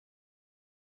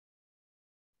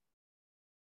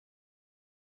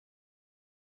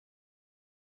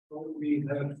So we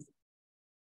have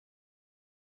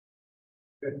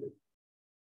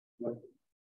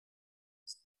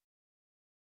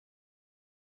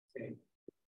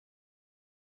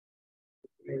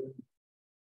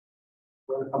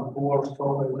welcome to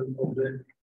Warsaw and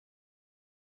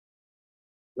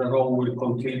Jérôme will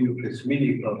continue his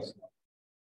mini class.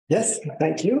 Yes,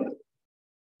 thank you.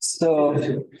 So,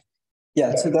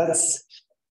 yeah, so that's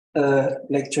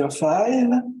lecture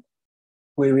 5.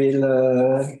 We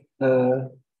will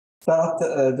start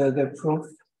the proof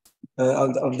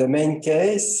of the main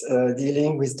case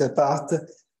dealing with the part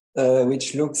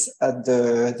which looks at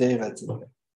the derivative.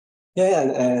 Yeah,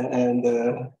 and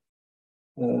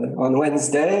on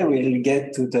Wednesday, we'll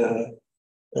get to the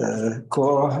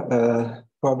core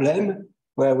problem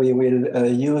where we will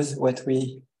use what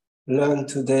we learned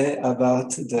today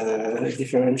about the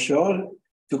differential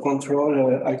to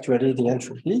control actually the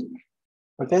entropy.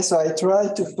 Okay, so I try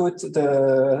to put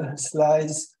the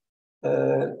slides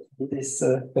in this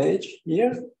page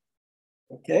here.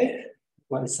 Okay,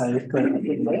 once I connect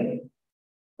it.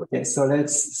 Okay, so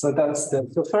so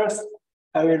first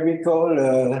I will recall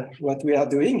what we are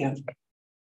doing,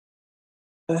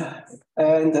 and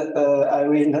I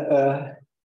will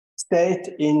state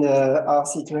in our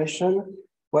situation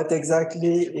what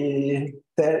exactly is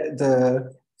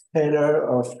the failure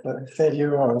of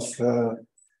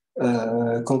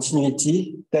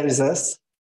continuity tells us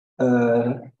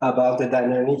about the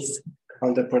dynamics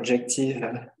on the projective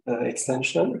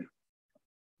extension.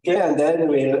 Okay, and then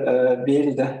we'll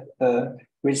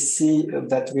see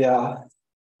that we are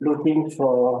looking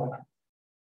for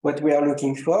what we are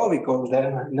looking for. We call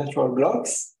them natural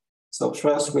blocks. So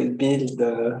first we'll build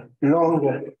the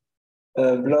long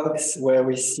blocks where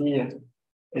we see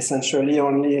essentially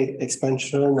only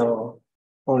expansion or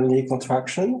only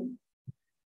contraction.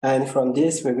 And from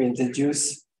this, we will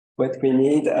deduce what we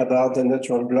need about the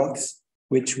natural blocks,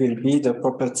 which will be the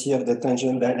property of the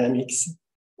tangent dynamics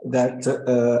that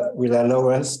will allow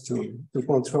us to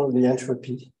control the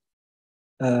entropy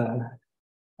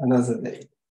another day.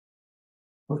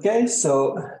 Okay,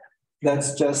 so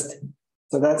that's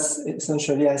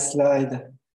essentially a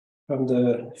slide from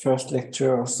the first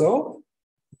lecture or so.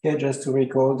 Okay, just to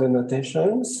recall the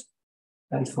notations.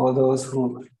 And for those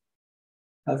who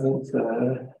haven't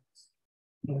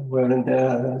weren't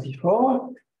there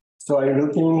before. So I'm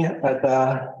looking at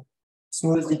a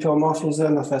smooth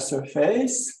dieomorphism of a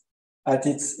surface at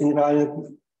its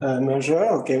invariant measure.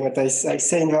 Okay, what I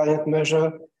say invariant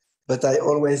measure, but I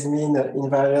always mean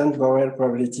invariant Borel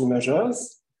probability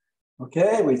measures.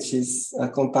 Okay, which is a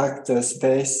compact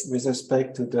space with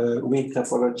respect to the weak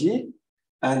topology.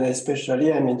 And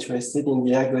especially I'm interested in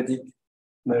the ergodic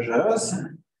measures.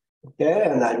 Okay,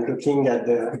 and I'm looking at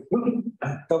the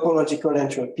topological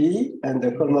entropy and the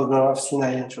Kolmogorov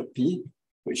Sinai entropy,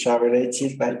 which are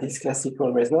related by this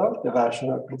classical result, the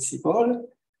rational principle.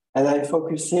 And I'm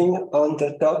focusing on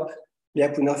the top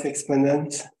Lyapunov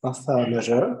exponent of our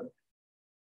measure.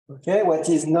 Okay, what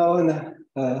is known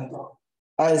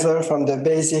either from the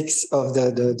basics of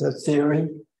the theory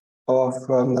or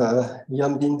from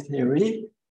Yomdin theory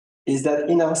is that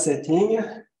in our setting,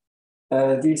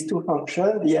 these two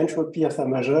functions, the entropy of a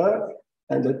measure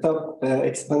and the top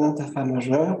exponent of a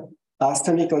measure, are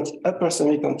upper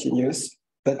semi-continuous,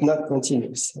 but not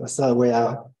continuous. So we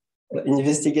are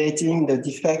investigating the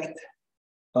defect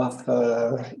of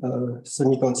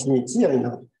semi-continuity,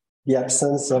 the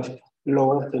absence of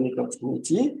lower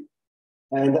semi-continuity.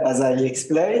 And as I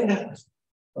explained,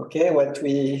 I'm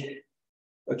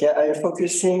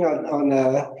focusing on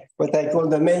what I call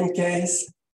the main case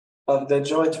of the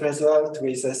joint result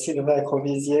with Sylvain,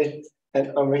 CROVISIER,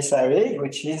 and Omri SARIG,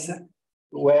 which is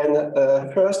when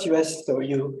first in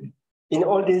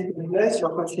all these business,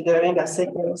 you're considering a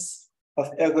sequence of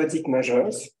ergodic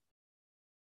measures.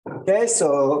 Okay,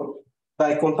 so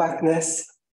by compactness,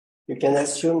 you can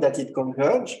assume that they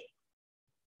converge,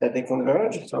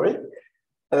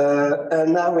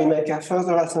 and now we make a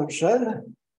further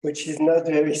assumption, which is not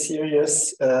very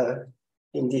serious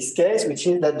in this case, which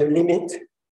is that the limit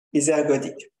is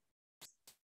ergodic.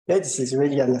 Okay, this is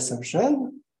really an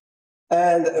assumption.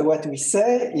 And what we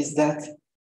say is that,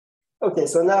 okay,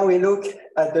 so now we look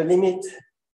at the limit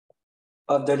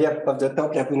of the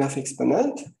top Lyapunov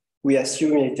exponent. We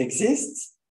assume it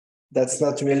exists. That's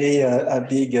not really a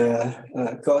big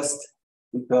cost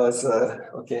because,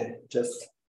 just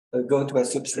go to a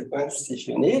subsequence if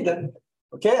you need.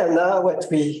 Okay, and now what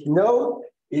we know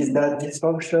is that this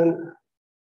function,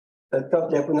 the top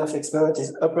Lyapunov exponent,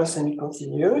 is upper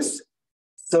semi-continuous.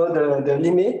 So the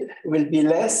limit will be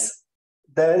less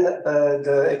than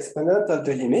the exponent of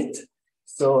the limit.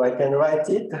 So I can write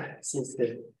it since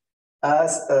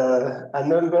as a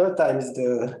number times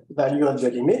the value of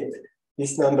the limit,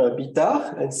 this number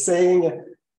beta, and saying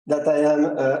that I am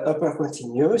upper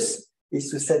continuous is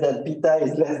to say that beta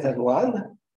is less than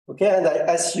 1. Okay, and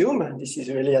I assume, this is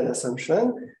really an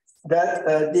assumption,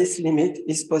 that this limit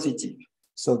is positive.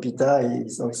 So beta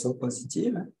is also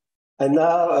positive. And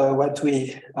now what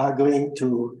we are going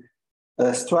to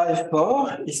strive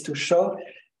for is to show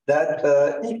that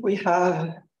if we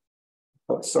have,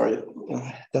 oh, sorry,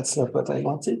 that's not what I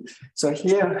wanted. So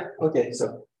here, okay,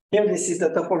 so here this is the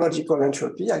topological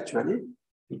entropy actually,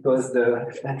 because the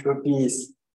entropy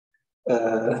is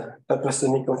upper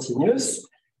semi-continuous.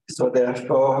 So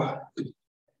therefore,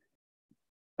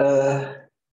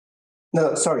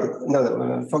 no, sorry,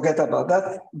 no, forget about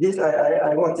that. This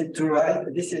I wanted to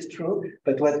write, this is true,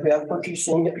 but what we are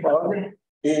focusing on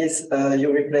is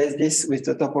you replace this with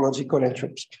the topological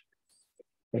entropy.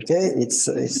 Okay, it's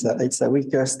a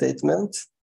weaker statement,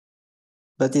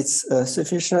 but it's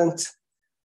sufficient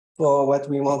for what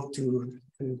we want to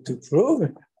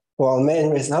prove for our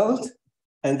main result.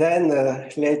 And then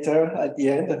later at the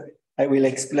end, I will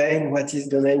explain what is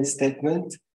the main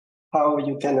statement, how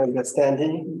you can understand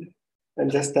it,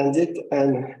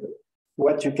 and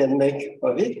what you can make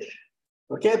of it.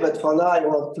 Okay, but for now, I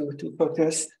want to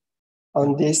focus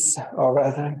on this, or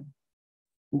rather,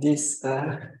 this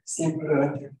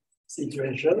simpler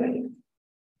situation,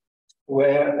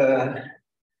 where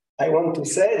I want to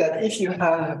say that if you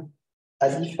have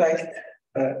a defect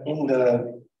in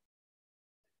the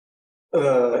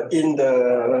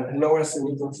lower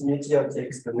semi-continuity of the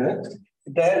exponent,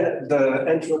 then the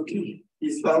entropy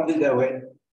is bounded away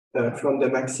from the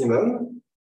maximum.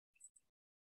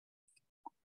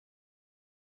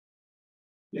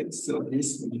 So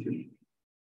this will be.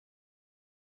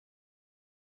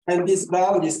 And this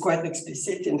bound is quite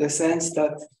explicit in the sense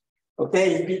that,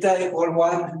 okay, if beta equal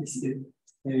 1,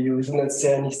 you do not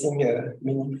say anything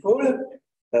meaningful,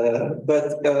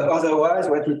 but otherwise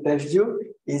what it tells you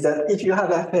is that if you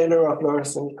have a failure of lower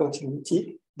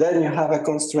semi-continuity, then you have a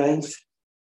constraint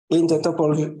in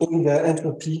the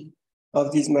entropy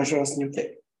of these measures nu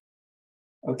k.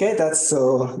 Okay, that's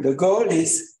so the goal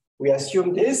is we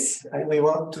assume this and we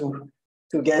want to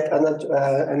get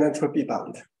an entropy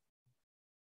bound.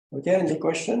 Okay, any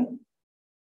question?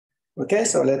 Okay,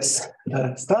 so let's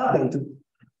start. And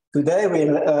today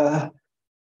we'll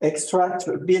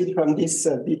build from this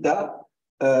beta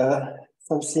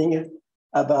something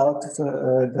about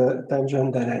the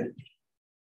tangent dynamic.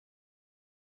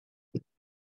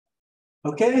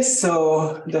 Okay,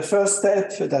 so the first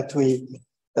step that we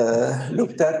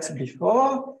looked at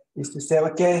before is to say,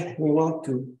 okay, we want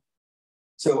to.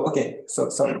 So, okay,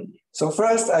 so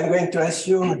first I'm going to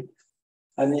assume,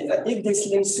 I mean, if this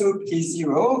lim sup is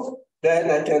 0, then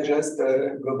I can just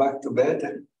go back to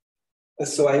bed.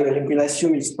 So I will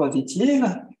assume it's positive.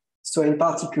 So in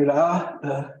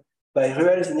particular, by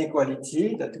Ruel's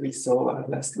inequality that we saw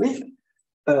last week,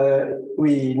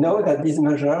 we know that these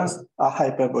measures are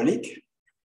hyperbolic.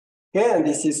 Okay, and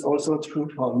this is also true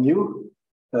for mu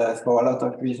for a lot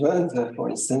of reasons. For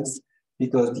instance,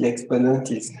 because the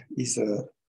exponent is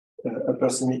upper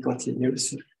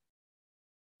semi-continuous.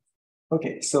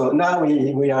 Okay, so now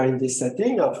we are in this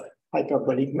setting of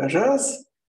hyperbolic measures.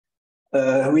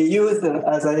 We use,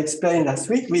 as I explained last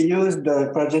week, we use the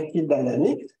projective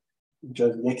dynamics,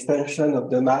 just the extension of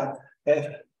the map F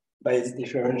by its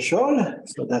differential,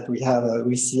 so that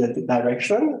we see a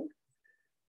direction.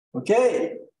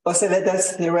 Okay,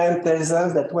 Osseled's theorem tells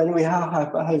us that when we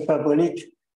have hyperbolic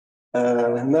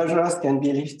measures can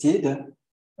be lifted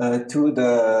to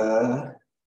the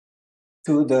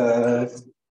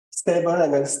stable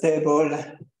and unstable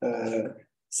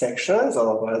sections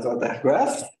or horizontal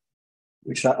graphs,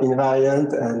 which are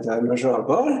invariant and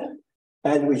measurable.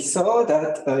 And we saw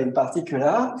that in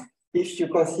particular, if you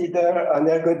consider an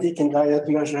ergodic invariant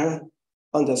measure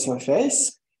on the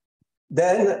surface,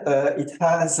 then it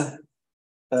has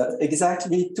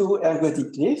exactly two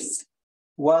ergodic lifts.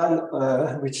 One,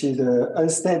 which is an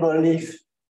unstable lift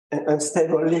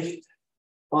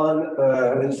on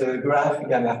the graph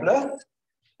gamma plus,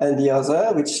 and the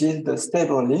other, which is the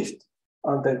stable lift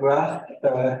on the graph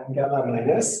gamma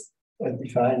minus,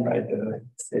 defined by the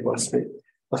stable space,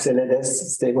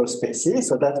 Osseled's stable spaces.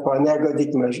 So that for an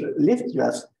ergodic measure lift, you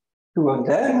have two of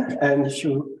them. And if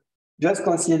you just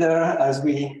consider, as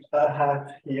we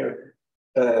have here,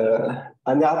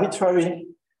 an arbitrary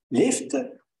lift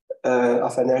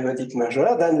of an ergodic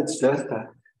measure, then it's just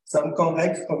some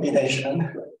convex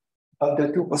combination of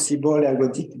the two possible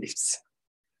ergodic lifts.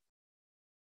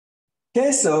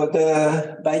 Okay, so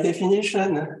by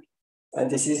definition, and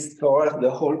this is for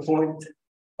the whole point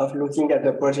of looking at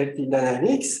the projective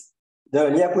dynamics. The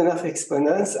Lyapunov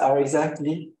exponents are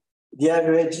exactly the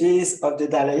averages of the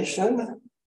dilation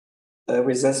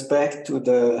with respect to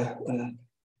the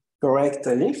correct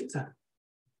lift.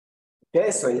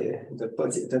 Okay, so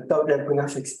the top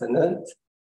Lyapunov exponent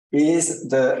is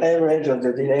the average of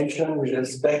the dilation with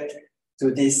respect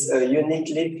to this unique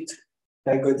lift,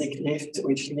 ergodic lift,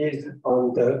 which lives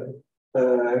on the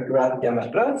graph gamma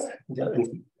plus, the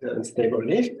unstable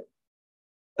lift.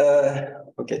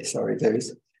 Okay, sorry, there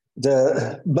is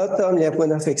the bottom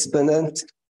Lyapunov exponent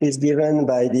is given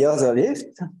by the other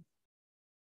lift.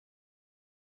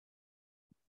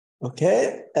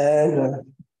 Okay, and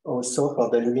also for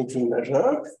the limiting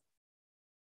measure.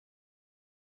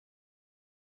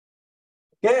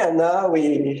 Okay, and now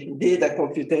we did a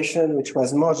computation which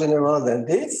was more general than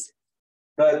this,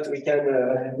 but we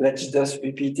can let's just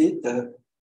repeat it.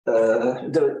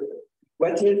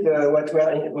 What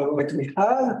we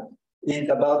have is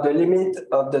about the limit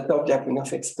of the top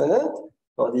Lyapunov exponent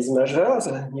for these measures,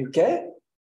 UK.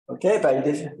 Okay, by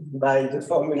the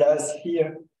formulas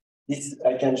here, this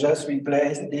I can just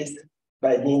replace this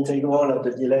by the integral of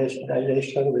the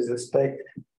dilation with respect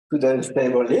to the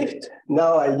unstable lift.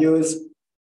 Now I use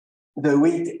the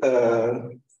weak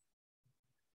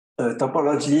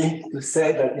topology to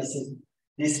say that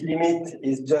this limit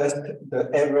is just the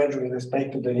average with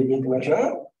respect to the limit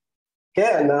measure.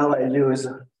 Okay, and now I use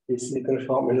this little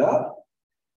formula.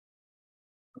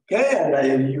 Okay, and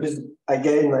I use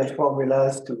again my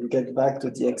formulas to get back to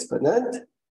the exponent,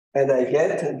 and I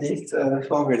get this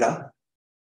formula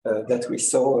that we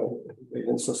saw,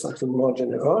 even saw something more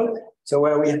general. So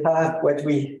where we have what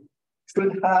we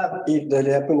should have if the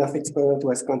Lyapunov exponent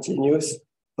was continuous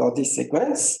for this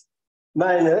sequence,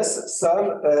 minus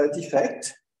some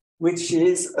defect, which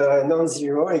is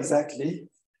non-zero exactly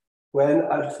when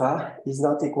alpha is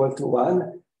not equal to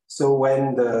 1. So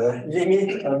when the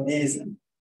limit of these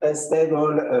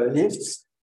unstable lifts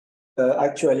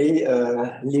actually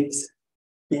leads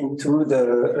into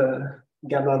the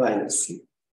gamma minus.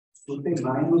 So the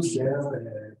minus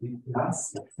there, the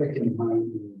plus, second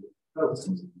minus,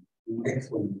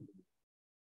 exponent.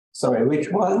 Sorry, which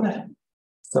one?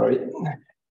 Sorry.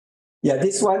 Yeah,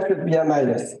 this one should be a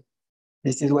minus.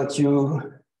 This is what you.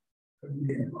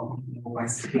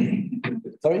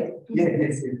 Sorry?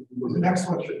 Yes. The next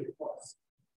one should be plus.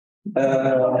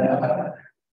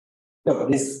 No,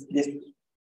 this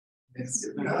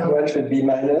one should be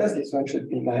minus. This one should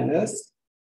be minus.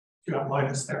 You have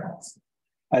minus there.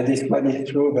 This one is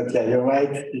true, but yeah, you're right.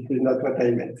 This is not what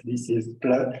I meant. This is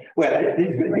plus. Well,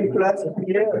 this will be plus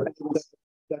here.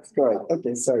 That's correct.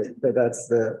 Okay, sorry. But that's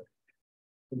the.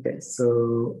 Okay,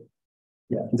 so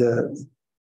yeah, the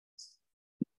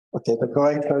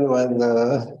correct one was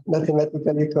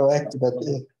mathematically correct, but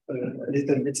a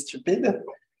little bit stupid.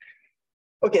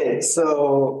 Okay,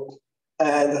 so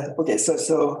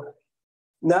so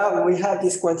now we have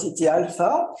this quantity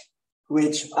alpha,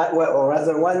 which, or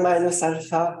rather 1 minus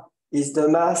alpha is the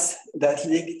mass that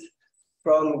leaked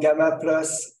from gamma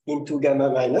plus into gamma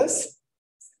minus.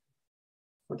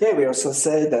 Okay, we also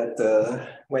say that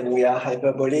when we are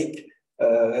hyperbolic,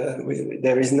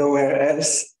 there is nowhere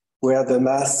else where the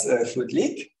mass should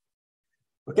leak.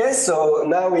 Okay, so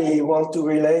now we want to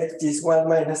relate this 1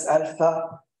 minus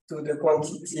alpha to the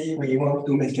quantity we want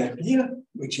to make appear,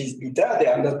 which is beta. They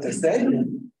are not the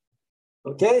same.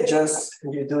 Okay, just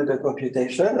you do the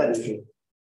computation and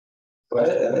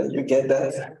you get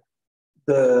that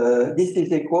this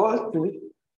is equal to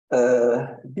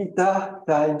beta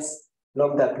times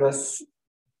lambda plus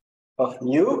of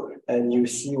mu, and you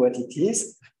see what it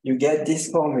is. You get this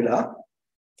formula.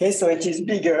 Okay, so it is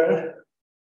bigger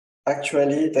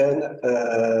actually than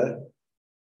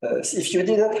if you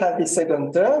didn't have the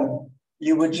second term,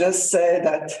 you would just say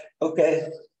that, okay,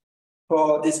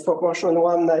 for this proportion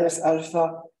 1 minus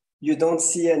alpha, you don't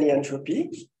see any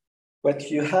entropy. What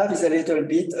you have is a little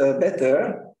bit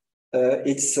better.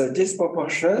 It's a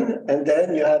disproportion, and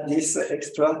then you have this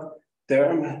extra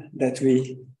term that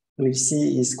we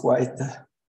see is quite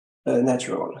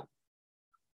natural.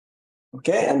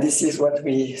 Okay, and this is what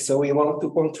we want to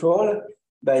control.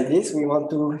 By this, we want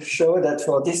to show that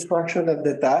for this fraction of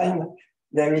the time,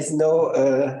 there is no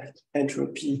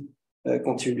entropy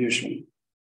contribution.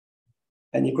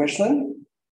 Any question?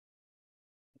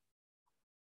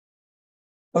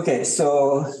 Okay,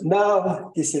 so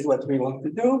now this is what we want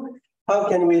to do. How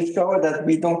can we show that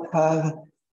we don't have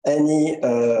any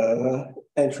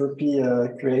entropy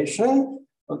creation?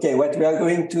 Okay, what we are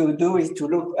going to do is to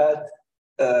look at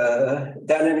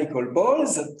dynamical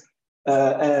balls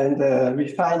and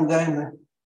refine them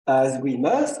as we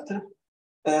must.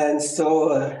 And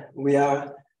so we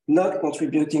are not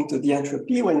contributing to the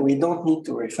entropy when we don't need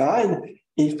to refine.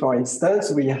 If, for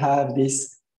instance, we have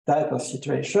this type of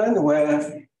situation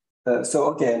where,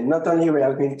 not only we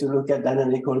are going to look at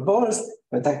dynamical balls,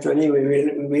 but actually we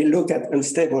will look at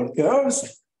unstable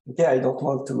curves. Okay, I don't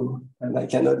want to, and I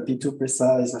cannot be too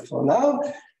precise for now.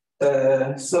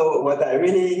 So what I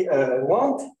really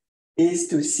want is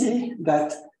to see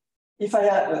that if I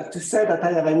have to say that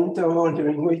I have an interval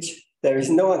during which there is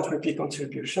no entropy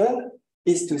contribution,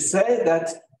 is to say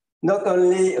that not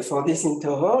only for this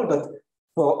interval, but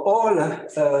for all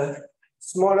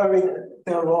smaller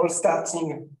intervals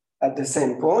starting at the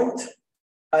same point,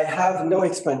 I have no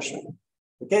expansion.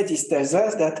 Okay, this tells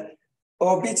us that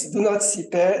orbits do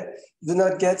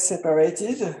not get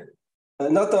separated,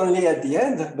 not only at the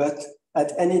end, but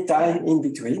at any time in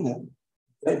between.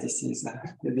 Okay, this is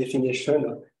the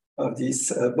definition of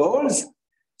these balls.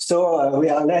 So we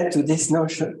are led to this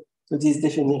notion, to this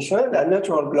definition. A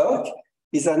neutral block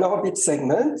is an orbit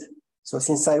segment. So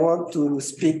since I want to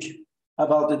speak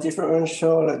about the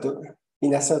differential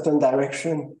in a certain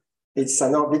direction, it's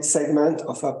an orbit segment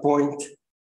of a point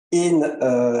in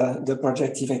the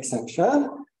projective extension,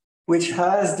 which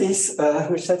has this,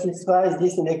 which satisfies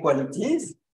these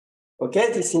inequalities.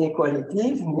 Okay, these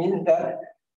inequalities mean that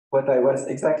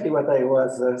exactly what I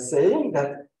was saying,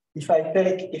 that if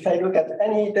I look at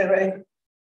any iterate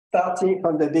starting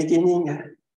from the beginning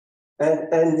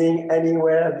and ending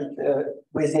anywhere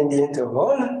within the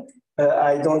interval,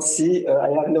 I don't see, I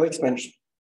have no expansion.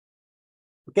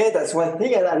 Okay, that's one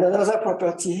thing. And another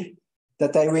property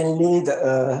that I will need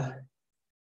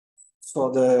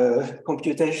for the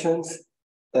computations,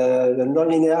 the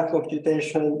nonlinear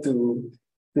computation to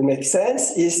make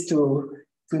sense is to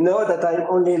know that I'm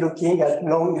only looking at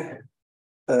long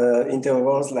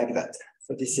intervals like that.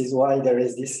 So this is why there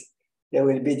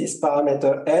will be this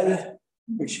parameter L,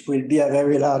 which will be a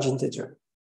very large integer.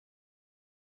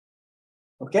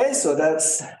 Okay, so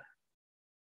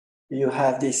you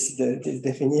have this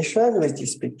definition with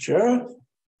this picture,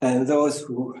 and those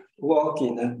who work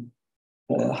in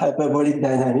hyperbolic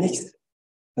dynamics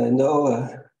know,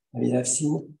 we have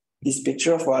seen this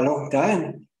picture for a long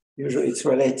time. Usually it's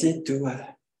related to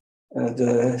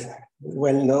the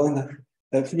well-known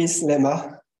Please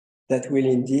lemma that will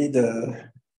indeed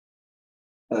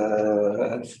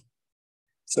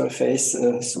surface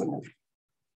soon.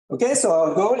 Okay, so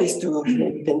our goal is to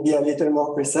can be a little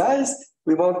more precise.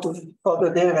 We want to, for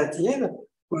the derivative,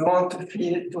 we want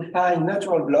to find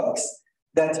natural blocks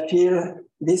that fill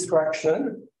this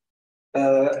fraction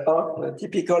of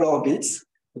typical orbits.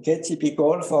 Okay,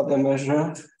 typical for the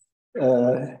measure,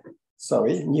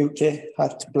 mu k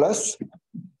hat plus.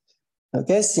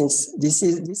 Okay, since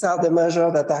these are the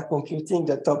measures that are computing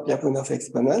the top Lyapunov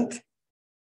exponent.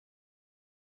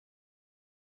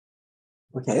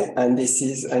 Okay, and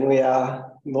we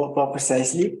are more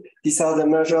precisely, these are the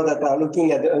measures that are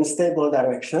looking at the unstable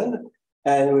direction,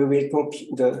 and we will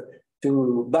compute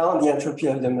to bound the entropy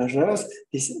of the measures.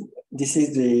 This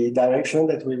is the direction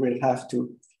that we will have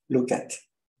to look at.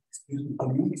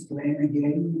 Can you explain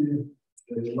again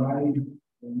why?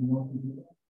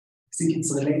 I think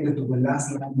it's related to the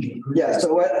last line. Yeah,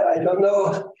 so I don't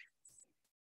know.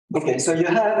 Okay, so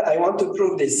I want to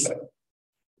prove this.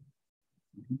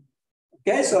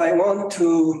 Okay, so I want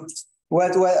to,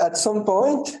 at some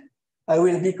point, I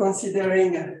will be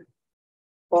considering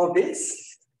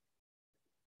orbits.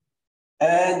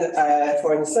 And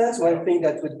for instance, one thing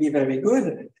that would be very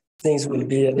good, things will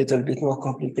be a little bit more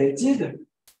complicated,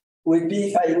 would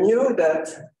be if I knew that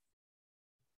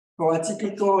for a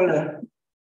typical,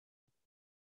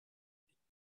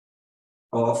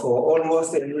 or for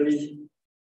almost every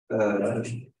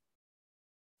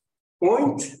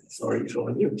point, sorry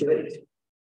for nucleate,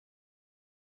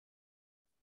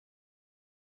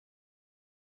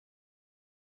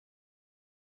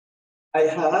 I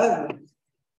have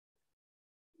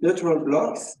neutral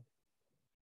blocks.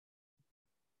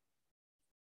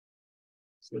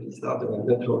 So these are the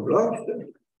neutral blocks.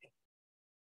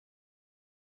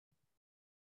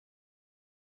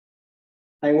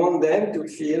 I want them to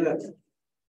fill a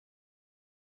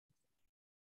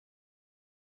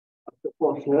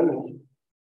proportion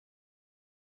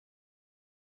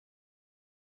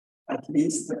at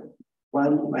least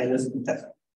 1 minus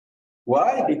beta.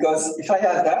 Why? Because if I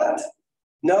have that,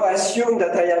 now assume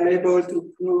that I am able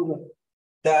to prove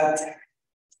that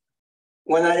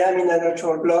when I am in a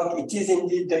neutral block, it is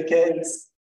indeed the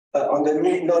case on the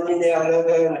nonlinear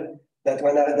level that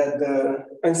that the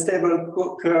unstable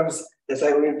curves that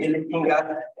I will be looking at,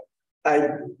 I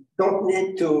don't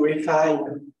need to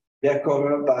refine they are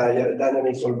covered by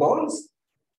dynamical balls.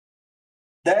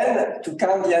 Then to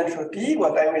count the entropy,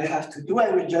 what I will have to do, I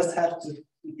will just have to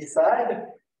decide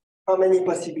how many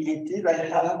possibilities I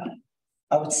have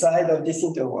outside of these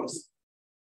intervals.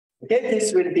 Okay,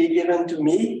 this will be given to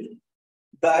me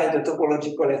by the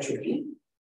topological entropy,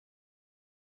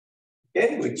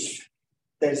 okay, which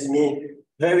tells me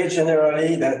very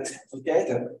generally that, okay,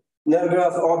 the number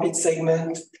of orbit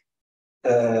segments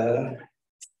is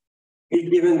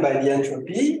given by the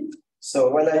entropy.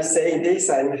 So when I say this,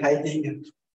 I'm hiding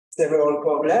several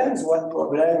problems. One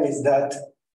problem is that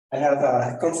I have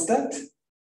a constant,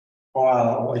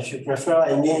 or if you prefer,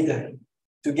 I need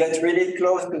to get really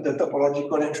close to the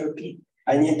topological entropy.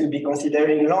 I need to be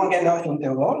considering long enough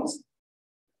intervals.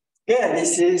 Okay, and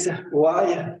this is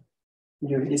why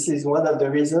this is one of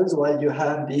the reasons why you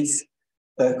have this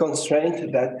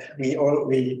constraint that we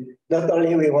not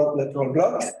only we want natural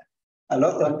blocks, a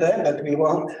lot of them, but we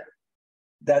want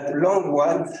that long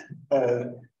ones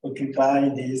occupy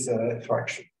this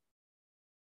fraction.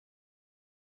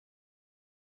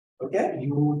 Okay?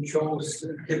 You chose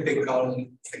typical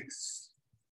fix.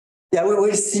 Yeah, we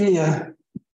will see.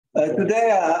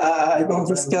 Today, I won't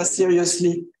discuss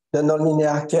seriously the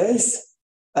nonlinear case.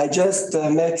 I just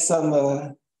make some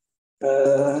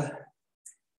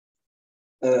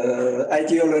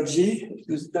ideology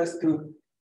just to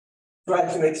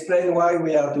try to explain why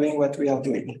we are doing what we are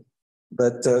doing.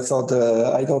 But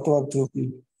I don't want to,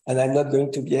 and I'm not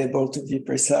going to be able to be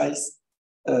precise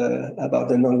about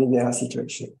the nonlinear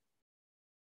situation.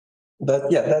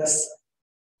 But yeah,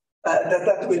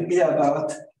 that will be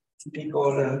about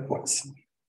typical points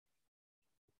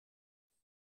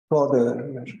for the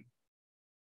measure.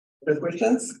 Other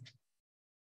questions?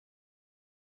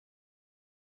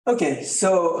 Okay,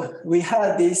 so we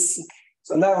had this.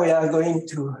 So now we are going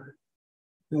to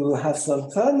have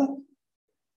some fun.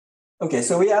 Okay,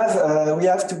 so we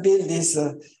have to build these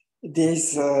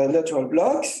natural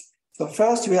blocks. So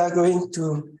first we are going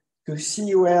to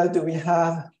see where do we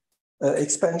have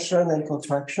expansion and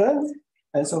contraction.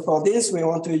 And so for this, we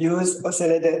want to use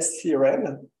Osseledet's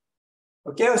theorem.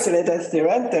 Okay, Osseledet's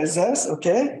theorem tells us,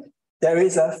 okay, there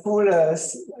is a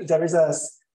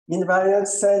invariant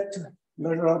set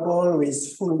measurable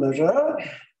with full measure.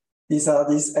 These are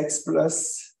these x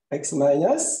plus, x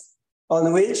minus,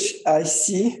 on which I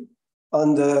see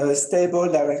on the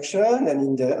stable direction and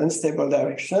in the unstable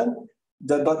direction,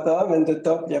 the bottom and the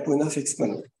top Lyapunov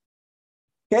exponent.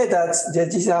 Okay,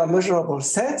 these are measurable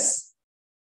sets.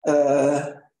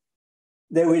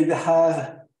 They will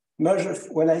have measure.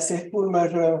 When I say full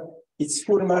measure, it's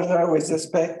full measure with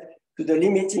respect to the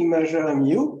limiting measure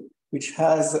mu, which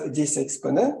has this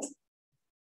exponent.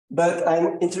 But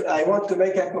I want to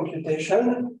make a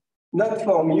computation not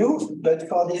for mu, but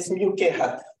for this mu k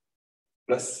hat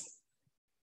plus.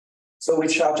 So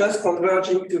which are just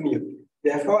converging to mu.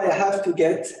 Therefore, I have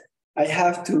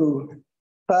to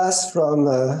pass from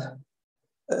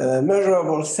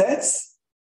measurable sets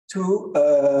to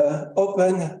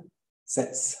open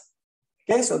sets.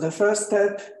 Okay, so the first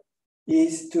step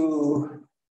is to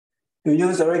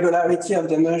use the regularity of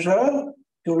the measure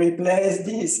to replace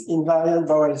these invariant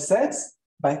Borel sets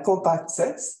by compact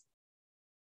sets,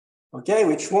 okay,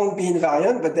 which won't be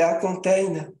invariant, but they are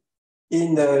contained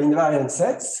in the invariant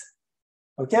sets.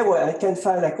 Okay, well, I can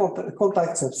find a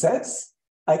compact subsets.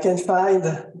 I can find,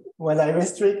 when I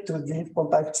restrict to these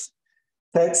compact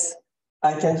sets,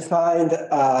 I can find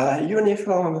a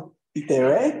uniform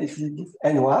iterate, this is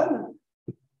N1.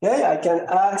 Okay, I can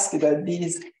ask that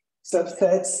these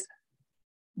subsets,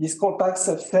 these compact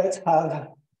subsets have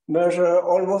measure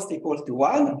almost equal to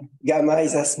 1. Gamma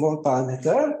is a small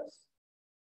parameter.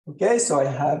 Okay, so I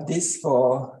have this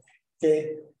for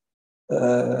K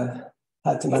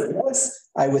hat minus.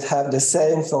 I would have the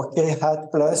same for K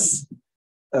hat plus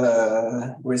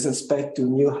with respect to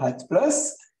mu hat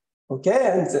plus.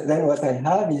 Okay, and then what I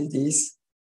have is these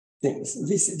things,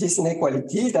 this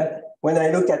inequality that when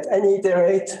I look at any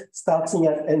iterate starting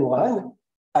at N1,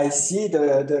 I see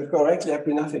the correct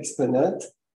Lyapunov exponent.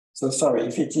 So sorry,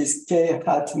 if it is K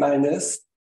hat minus,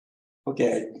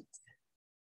 okay,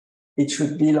 it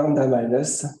should be lambda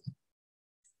minus.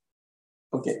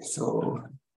 Okay, so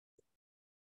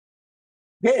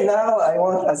okay, now I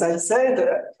want, as I said,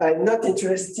 I'm not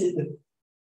interested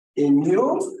in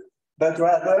mu, but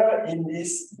rather in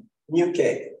this mu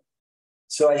k.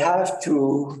 So I have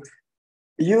to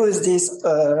use this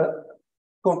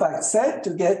compact set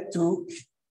to get to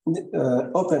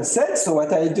open set. So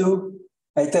what I do,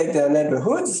 I take the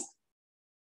neighborhoods.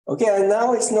 Okay, and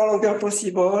now it's no longer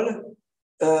possible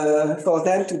for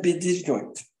them to be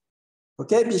disjoint.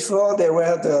 Okay, before they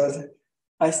were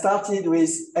I started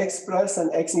with x plus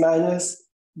and x minus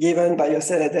given by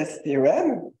Euclidean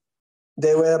theorem.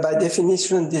 They were by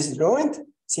definition disjoint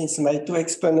since my two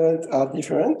exponents are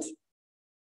different.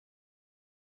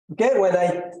 Okay, when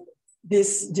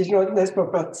this disjointness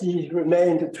property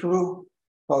remained true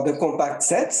for the compact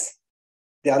sets,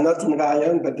 they are not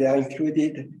invariant, but they are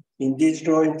included in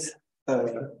disjoint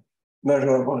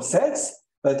measurable sets.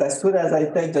 But as soon as I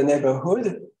take the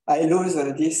neighborhood, I lose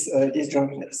this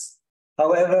disjointness.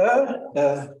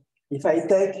 However, if I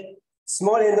take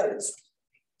small enough,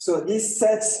 so these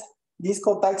sets, these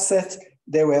compact sets,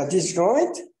 they were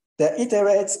disjoint. The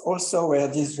iterates also were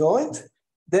disjoint.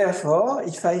 Therefore,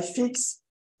 if I fix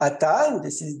a time,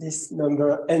 this is this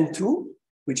number n2,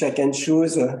 which I can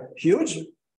choose huge,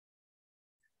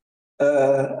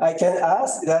 I can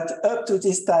ask that up to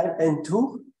this time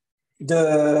n2,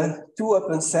 the two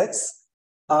open sets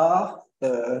are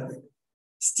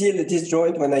still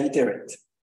disjoint when I iterate.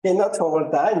 Okay, not for all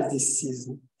times, this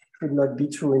should not be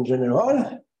true in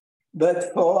general,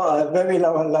 but for a very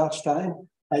large time,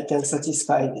 I can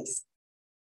satisfy this.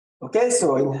 Okay,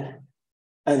 so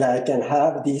and I can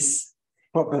have this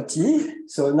property.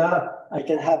 So now I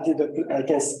can have I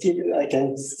can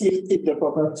still keep the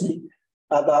property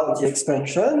about the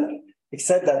expansion,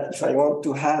 except that if I want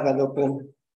to have an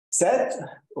open set,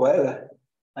 well,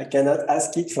 I cannot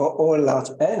ask it for all large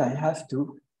n. I have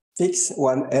to fix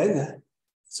one n.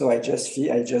 So I just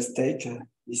take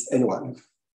this n1.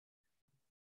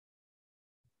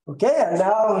 Okay, and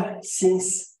now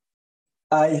since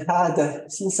I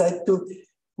took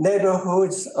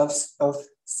neighborhoods of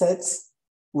sets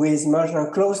with measure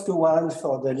close to 1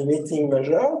 for the limiting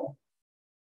measure,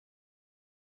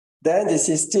 then this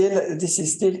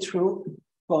is still true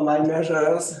for my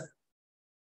measures.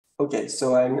 Okay,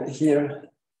 so I'm here.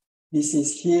 This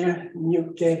is here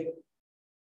mu k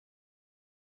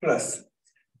plus.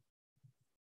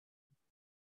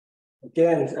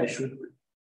 Okay, I should.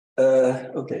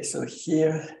 Okay, so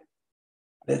here,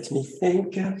 let me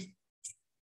think.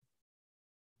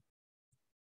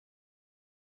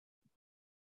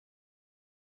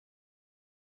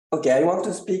 Okay, I want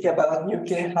to speak about mu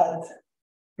k hat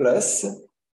plus.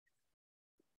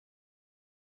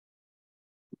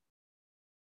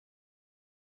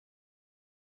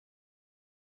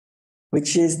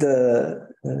 Which is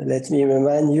let me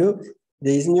remind you,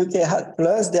 these mu k hat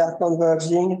plus, they are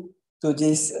converging to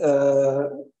this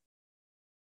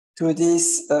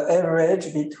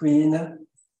average between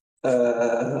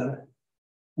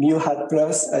mu hat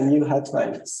plus and mu hat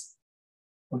minus,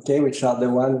 okay, which are the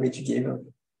one which give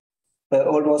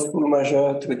almost full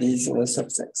measure to these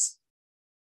subsets.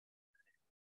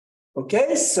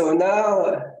 Okay, so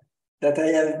now that I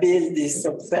have built these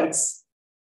subsets,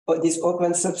 or this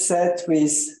open subset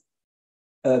with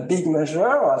a big measure,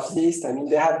 or at least, I mean,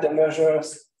 they have the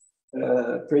measures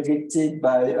predicted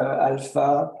by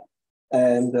alpha,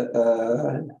 and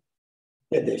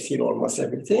yeah, they fill almost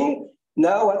everything.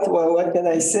 Now, what can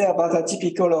I say about a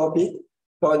typical orbit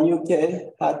for nu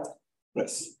k hat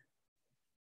plus?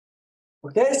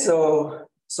 Okay, so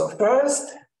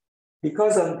first,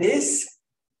 because of this,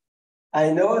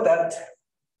 I know that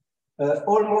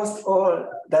almost all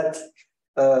that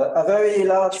a very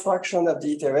large fraction of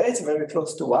the iterates, very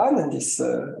close to 1, and this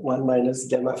 1 minus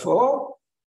gamma 4,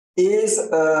 is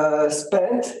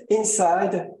spent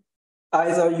inside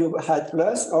either u hat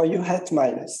plus or u hat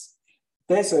minus.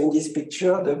 Okay, so in this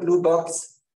picture, the blue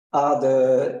box are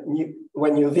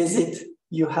when you visit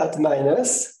u hat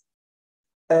minus,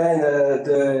 and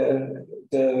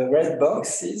the red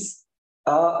boxes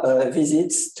are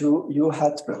visits to u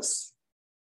hat plus.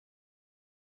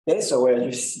 Okay, so where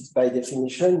you see, by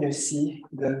definition, you see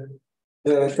the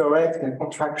correct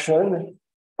contraction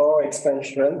or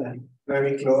expansion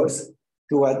very close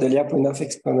to what the Lyapunov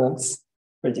exponents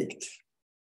predict.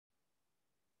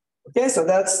 Okay, so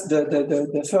that's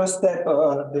the first step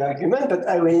of the argument, but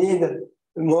I will need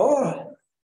more.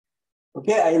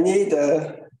 Okay, I need,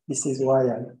 this is why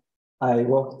I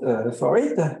worked for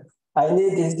it. I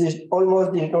need this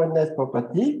almost disjointness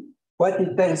property. What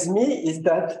it tells me is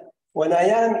that when I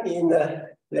am in,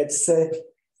 let's say,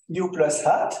 u plus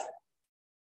hat,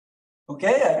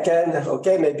 okay, I can,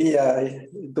 okay, maybe I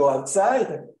go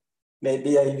outside,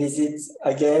 maybe I visit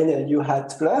again u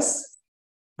hat plus,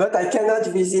 but I cannot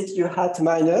visit u hat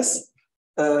minus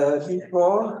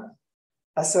before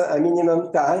a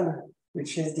minimum time,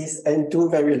 which is this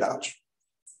n2 very large.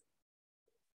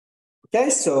 Okay,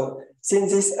 so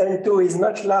since this n2 is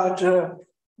much larger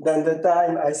than the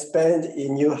time I spend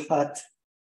in u hat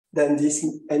than this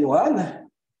n1,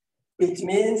 it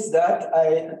means that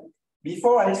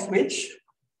before I switch,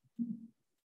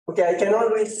 okay, I can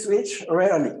always switch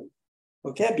rarely,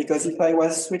 okay? Because if I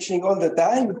was switching all the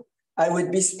time, I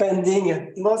would be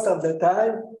spending most of the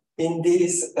time in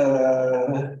this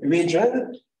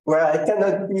region where I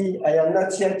am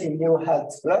not yet in nu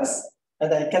hat plus,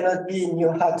 and I cannot be in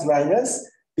nu hat minus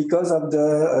because of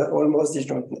the almost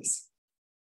disjointness.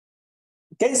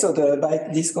 Okay, so by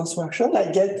this construction,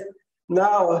 I get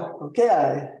now, okay,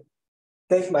 I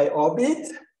take my orbit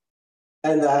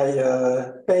and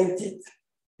I paint it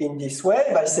in this way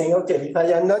by saying, okay, if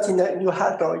I am not in a nu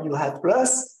hat or nu hat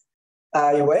plus,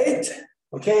 I wait.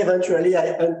 Okay, eventually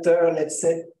I enter, let's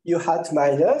say, u hat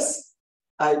minus.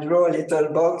 I draw a little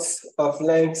box of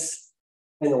length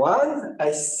n1.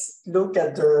 I look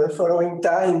at the following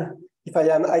time. If I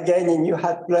am again in u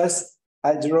hat plus,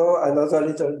 I draw another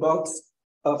little box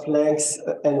of length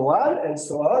n1 and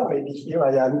so on. Maybe here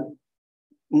I am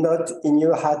not in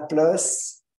u hat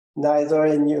plus, neither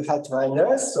in u hat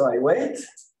minus, so I wait.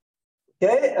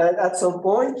 Okay, and at some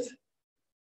point,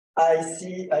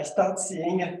 I start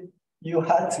seeing u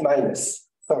hat minus.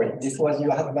 Sorry, this was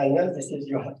u hat minus, this is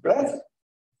u hat plus.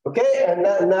 Okay, and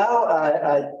now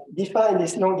I define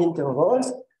these long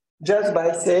intervals just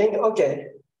by saying, okay,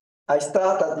 I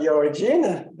start at the origin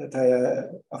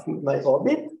of my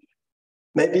orbit.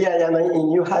 Maybe I am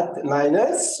in u hat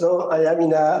minus, so I am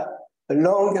in a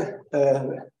long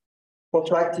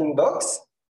contracting box.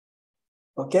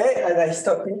 Okay, and I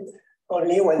stop it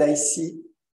only when I see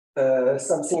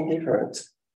something different.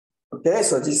 Okay,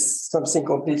 so this something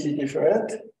completely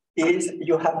different is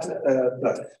u hat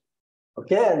plus.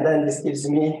 Okay, and then this gives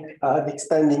me an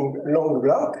expanding long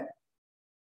block.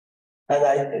 And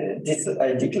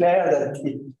I declare that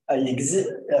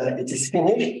it is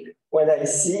finished when I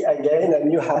see again a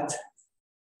nu hat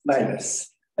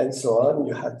minus, and so on,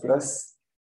 nu hat plus.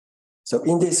 So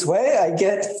in this way, I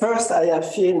get, first I have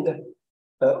filled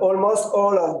almost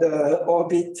all of the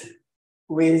orbit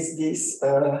with these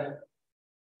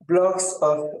blocks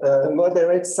of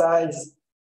moderate size.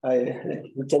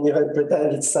 We can even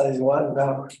pretend it's size 1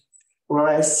 now, where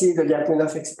I see the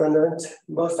Lyapunov exponent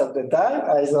most of the time,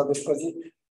 either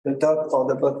the top or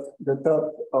the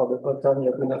bottom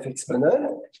Lyapunov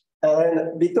exponent.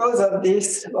 And because of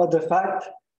this, or the fact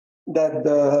that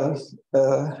the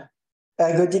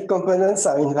ergodic components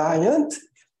are invariant,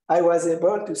 I was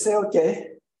able to say,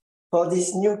 okay, for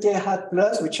this new k hat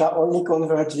plus, which are only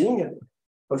converging,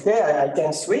 okay, I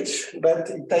can switch, but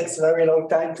it takes a very long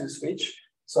time to switch.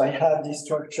 So I have this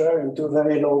structure into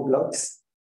very long blocks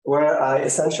where I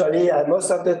essentially,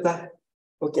 most of the time,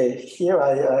 okay, here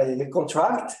I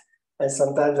contract, and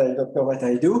sometimes I don't know what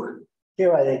I do.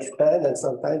 Here I expand, and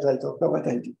sometimes I don't know what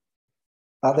I do.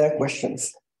 Are there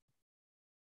questions?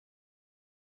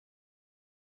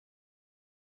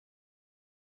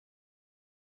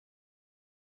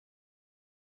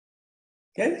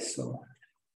 Okay, so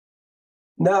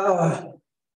now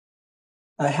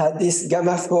I had this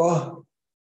gamma 4.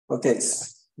 Okay,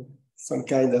 it's some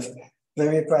kind of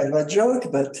very private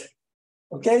joke, but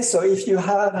okay, so if you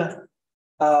have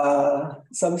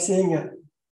something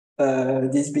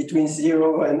this between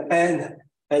 0 and n,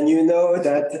 and you know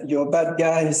that your bad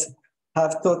guys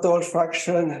have total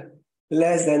fraction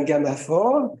less than gamma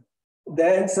 4,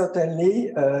 then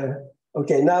certainly,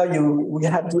 okay, now we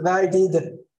have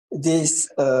divided this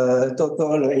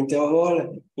total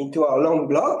interval into our long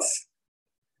blocks.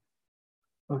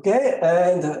 Okay,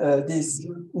 and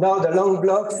now the long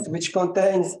blocks, which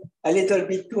contains a little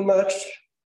bit too much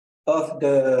of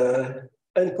the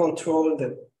uncontrolled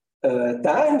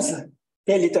times,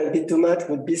 a little bit too much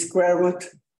would be square root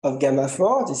of gamma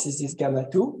 4. This is this gamma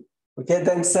 2. Okay,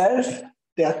 themselves,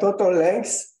 their total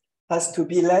length has to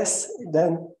be less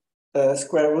than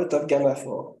square root of gamma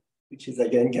 4, which is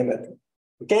again gamma 2.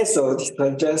 Okay, so this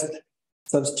is just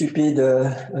some stupid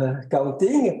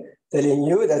counting, telling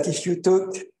you that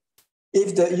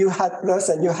if the u hat plus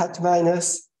and u hat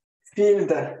minus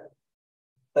filled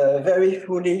very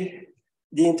fully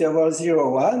the interval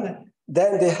 0, 1,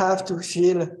 then they have to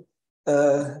fill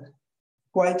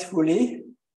quite fully,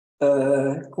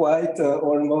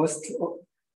 almost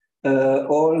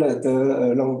all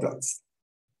the long blocks.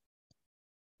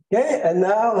 Okay, and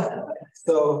now,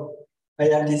 so I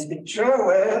have this picture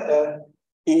where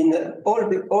in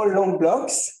all long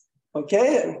blocks,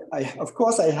 okay, of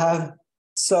course I have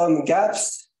some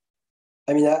gaps.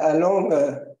 I mean, a long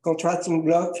contrasting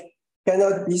block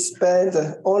cannot be spent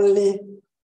only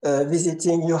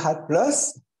visiting u hat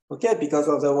plus, okay, because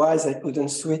otherwise I couldn't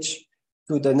switch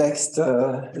to the next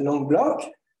long block.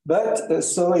 But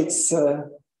so it's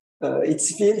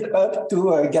filled up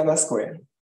to gamma square,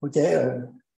 okay.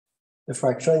 The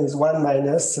fraction is 1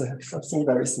 minus something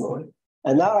very small.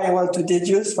 And now I want to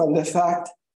deduce from the fact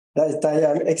that I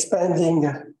am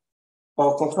expanding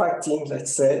or contracting,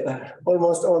 let's say,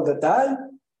 almost all the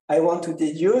time. I want to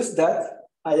deduce that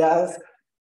I have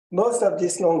most of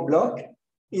this long block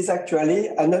is actually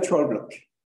a neutral block.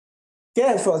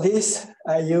 Okay, and for this,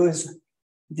 I use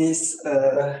this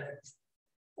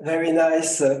very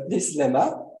nice this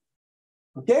lemma,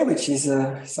 okay, which is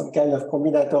some kind of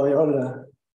combinatorial,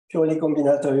 purely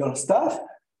combinatorial stuff.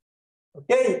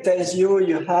 Okay, it tells you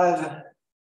you have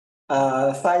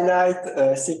a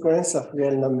finite sequence of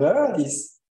real number,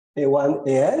 this A1,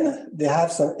 AN. They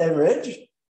have some average,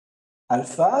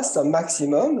 alpha, some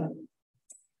maximum.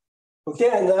 Okay,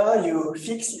 and now you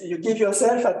give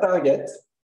yourself a target.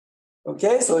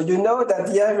 Okay, so you know that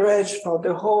the average for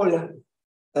the whole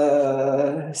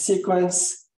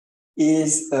sequence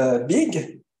is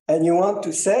big, and you want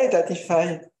to say that if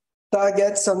I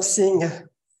target something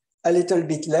a little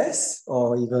bit less,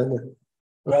 or even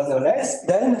rather less,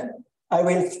 then I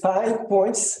will find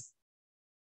points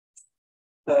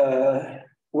where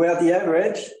the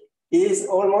average is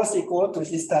almost equal to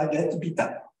this target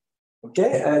beta.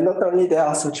 Okay, and not only there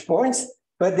are such points,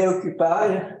 but they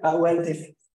occupy a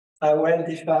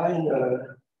well-defined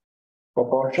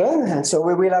proportion. And so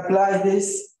we will apply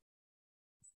this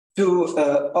to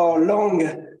our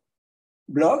long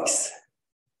blocks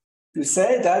to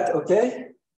say that,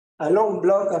 okay, a long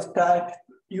block of type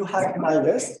U hat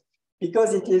minus,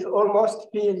 because it is almost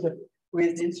filled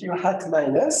with this U hat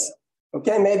minus.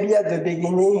 Okay, maybe at the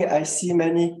beginning, I see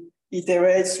many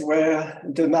iterates where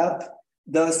the map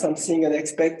does something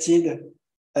unexpected,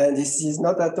 and this is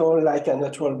not at all like a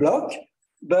natural block,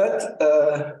 but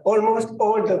almost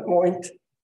all the points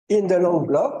in the long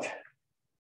block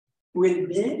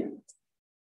we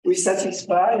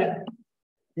satisfy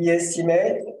the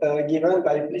estimate given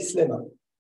by this lemma.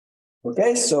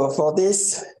 Okay, so for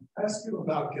this. Ask you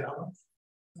about gamma.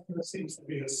 There seems to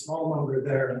be a small number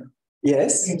there.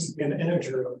 Yes. It seems to be an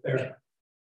integer up there.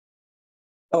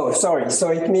 Oh, sorry.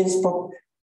 So it means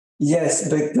yes,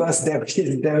 because there is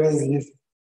this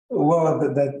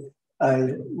word that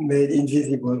I made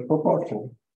invisible,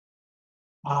 proportion.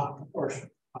 Proportion.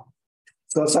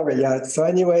 So sorry, yeah. So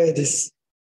anyway, this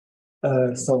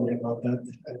sorry about that.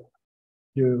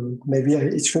 Maybe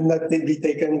it should not be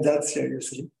taken that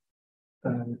seriously.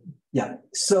 Yeah.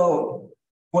 So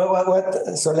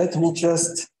so let me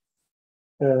just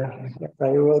I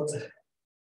wrote.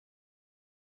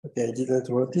 Okay, I didn't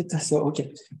write it. So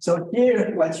okay. So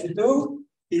here, what you do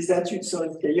is that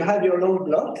you have your long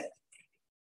block.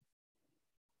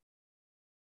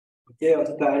 Okay,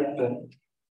 of type.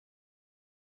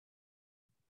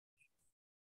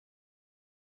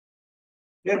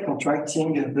 You're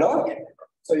contracting a block.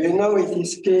 So you know it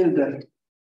is filled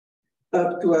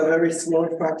up to a very small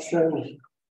fraction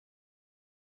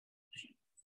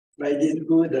by this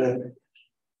good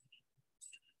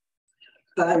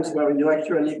times where you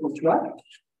actually contract.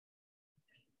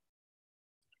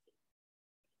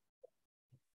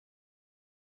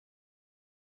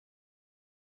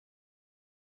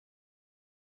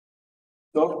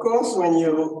 So of course,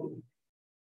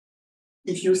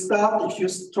 if you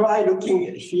try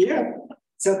looking here,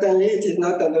 certainly it is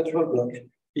not a natural block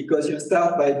because you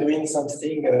start by doing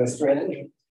something strange,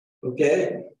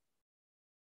 okay?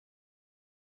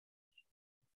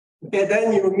 Okay,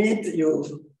 then you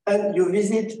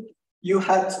visit U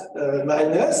hat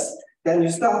minus, then you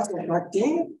start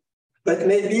contracting, but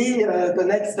maybe the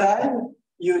next time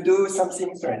you do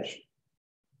something strange.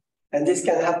 And this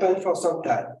can happen for some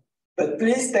time. But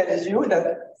please tells you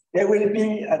that there will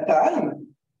be a time,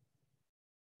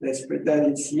 let's pretend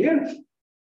it's here.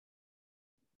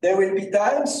 There will be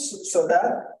times so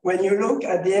that when you look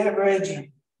at the average,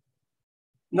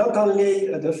 not only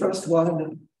the first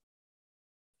one,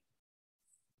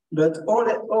 but all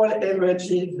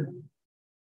averages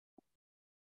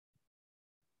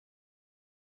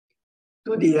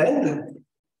to the end,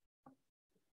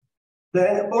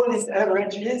 then all these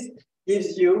averages give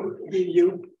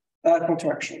you a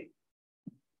contraction.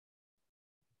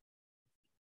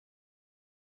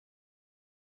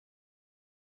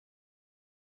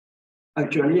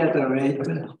 Actually, at a rate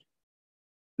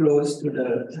close to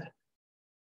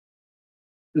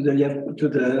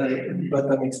the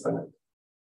bottom exponent.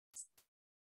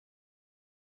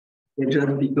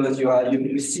 Just because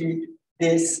you see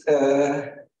this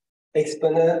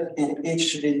exponent in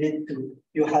each visit to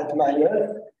U hat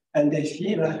minus, and they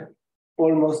fill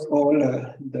almost all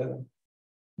the.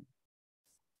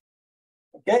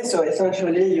 Okay, so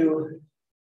essentially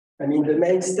the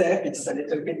main step, it's a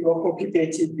little bit more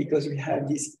complicated because we have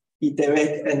this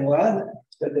iterate N1,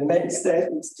 but the main step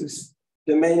is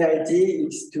the main idea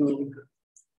is to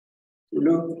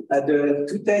look at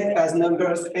to take as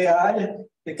numbers AI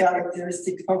the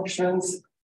characteristic functions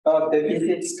of the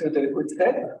visits to the good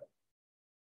step.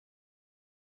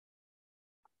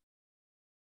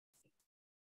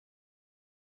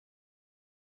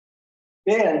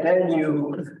 Okay, and then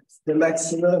the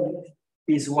maximum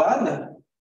is 1.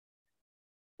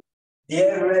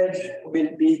 The average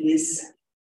will be this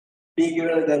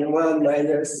bigger than 1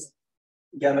 minus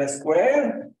gamma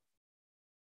squared.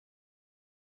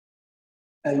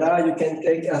 And now you can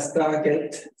take as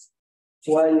target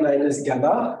 1 minus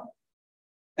gamma,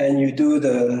 and you do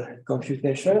the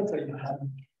computation. So you have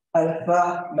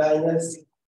alpha minus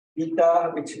beta,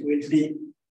 which will be,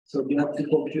 so you have to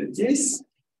compute this.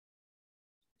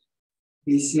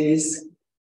 This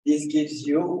gives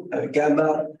you a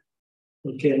gamma,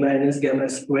 okay, minus gamma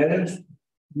squared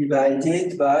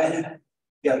divided by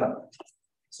gamma.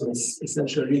 So it's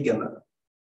essentially gamma.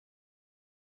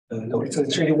 No, it's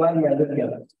actually 1 minus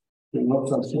gamma. Not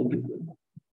something between.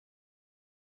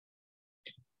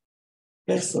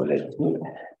 Okay, so let me.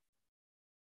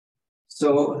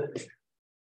 So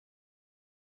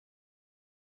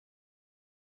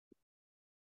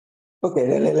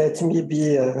okay, let me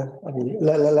be. I mean,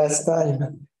 last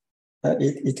time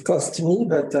it cost me,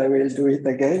 but I will do it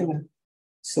again.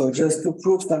 So just to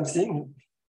prove something,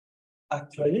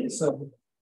 actually. So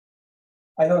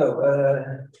I don't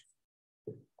know.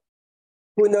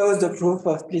 Who knows the proof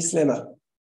of this lemma?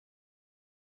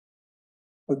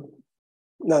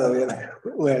 No,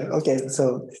 well, okay.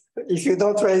 So if you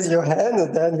don't raise your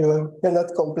hand, then you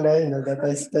cannot complain that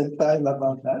I spent time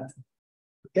about that.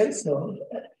 Okay, so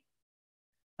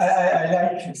I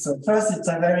like it. So first, it's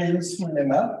a very useful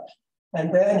lemma,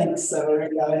 and then it's a very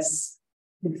nice.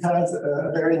 It has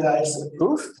a very nice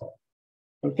proof.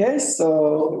 Okay,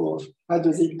 so how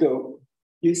does it go?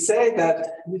 You say that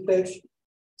you take.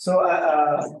 So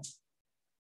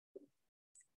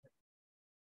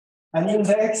an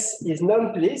index is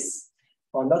non-bliss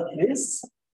or not bliss,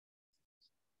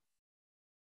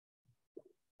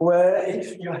 where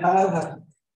if you have,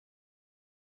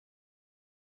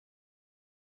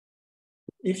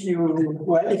 if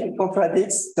it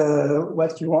contradicts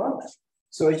what you want.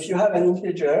 So if you have an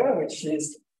integer which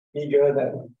is bigger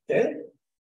than k,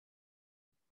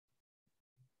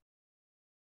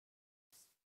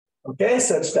 okay,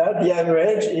 such that the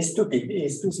average is too big,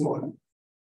 is too small.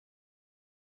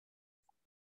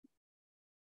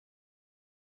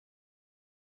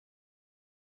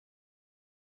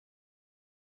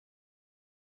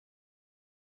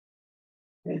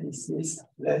 Okay, this is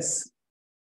less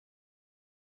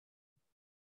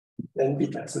than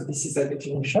beta. So this is a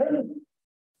definition.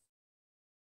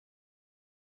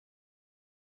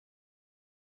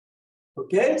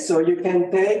 Okay, so you can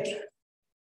take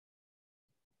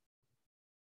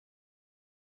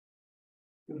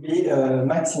to be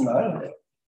maximal.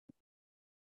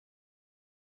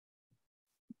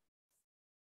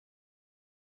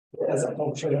 As a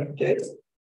function of k,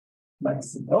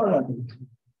 maximal.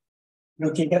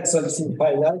 Looking at something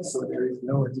finite, so there is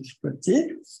no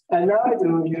difficulty. And now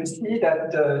you see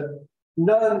that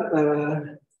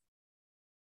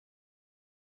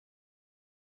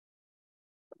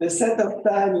the set of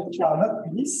time which are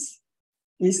not bliss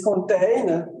is contained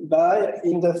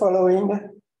in the following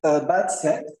bad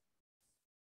set,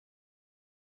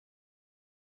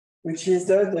 which is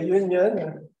the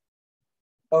union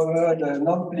over the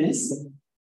non-bliss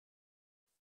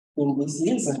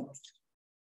indices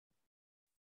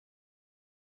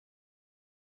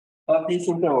of these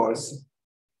intervals.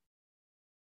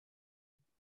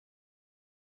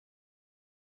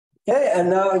 Okay, and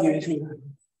now you see.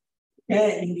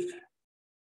 Okay,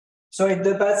 so if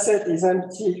the bad set is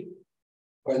empty,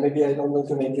 well, maybe I don't want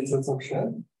to make it a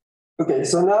function. Okay,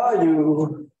 so now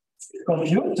you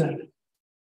compute,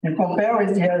 you compare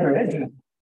with the average.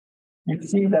 You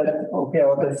see that, okay,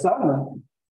 or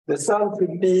the sum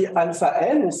could be alpha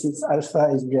n, since alpha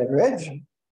is the average,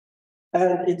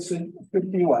 and it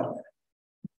should be what?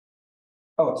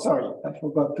 Oh, sorry, I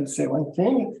forgot to say one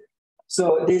thing.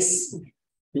 So this,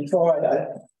 before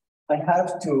I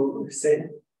have to say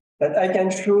that I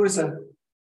can choose.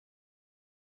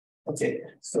 Okay,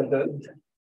 so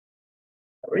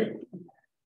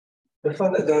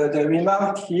the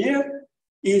remark here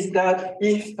is that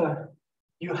if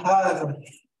you have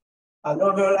an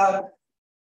overlap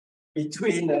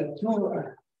between two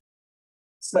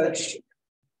such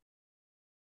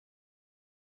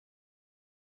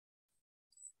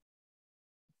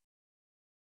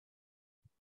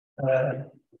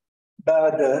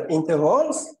bad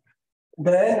intervals,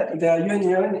 then their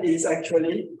union is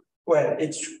actually, well,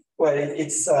 well,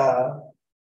 it's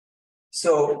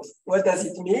so what does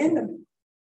it mean?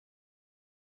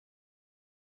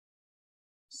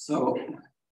 So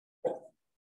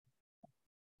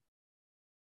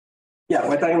yeah,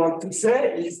 what I want to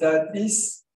say is that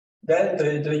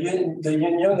the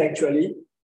union actually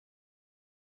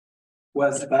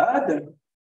was bad.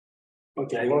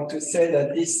 Okay, I want to say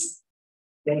that this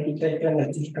can be taken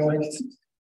at this point.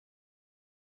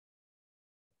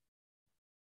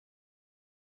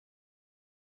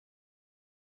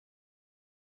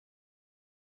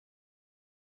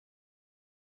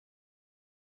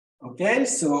 Okay,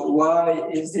 so why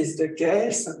is this the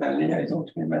case? Suddenly, I don't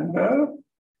remember.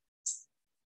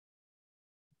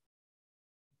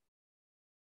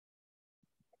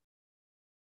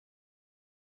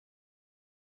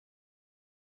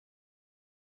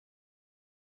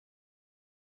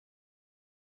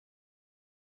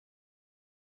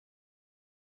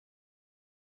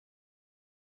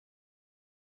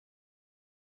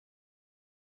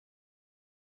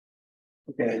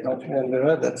 Okay, I don't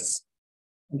remember. That's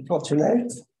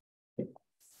unfortunate.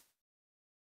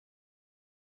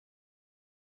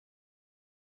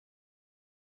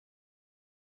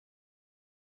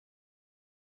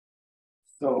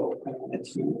 So let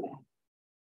me.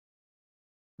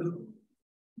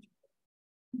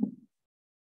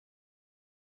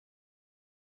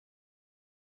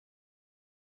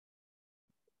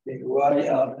 Okay,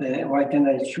 why can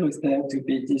I choose them to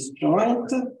be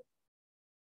disjoint?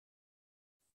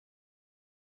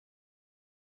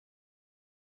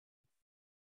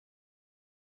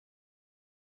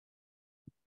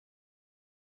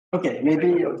 Okay,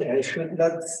 maybe I should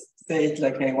not say it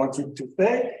like I wanted to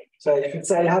say. So I should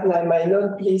say I have like my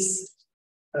non-place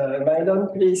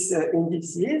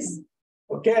indices.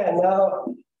 Okay, and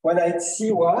now when I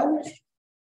see one,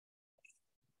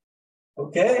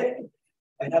 okay,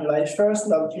 I have my first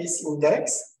non-place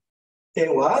index,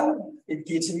 K1, it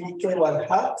gives me K1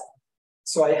 hat.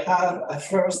 So I have a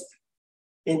first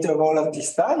interval of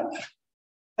this type.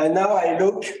 And now I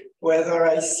look whether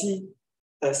I see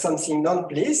something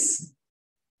non-place.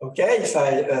 Okay, if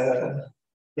I,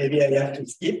 maybe I have to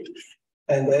skip.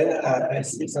 And then I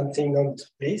see something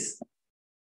non-place.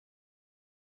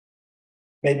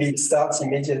 Maybe it starts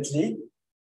immediately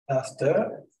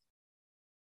after.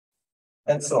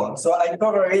 And so on. So I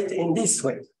cover it in this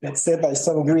way, let's say by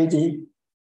some greedy.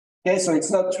 Okay, so it's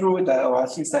not true that, or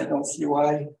at least I don't see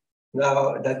why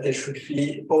now that they should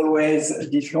be always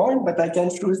disjoint, but I can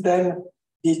choose them.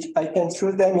 I can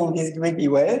choose them in this greedy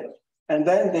way, and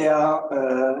then they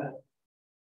are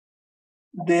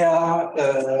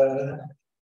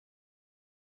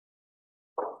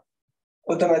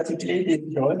automatically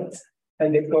disjoint,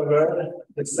 and they cover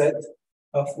the set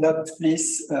of not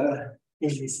place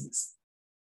indices.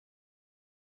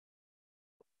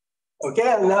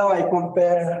 Okay, and now I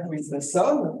compare with the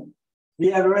sum.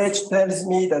 The average tells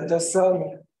me that the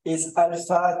sum is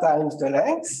alpha times the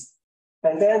length.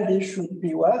 And then this should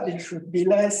be what? It should be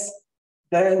less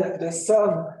than the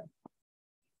sum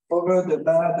over the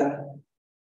bad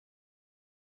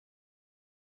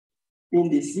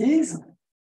indices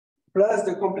plus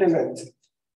the complement.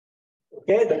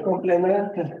 Okay, the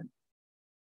complement,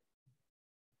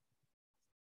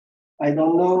 I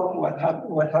don't know what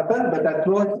happened, but at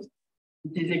most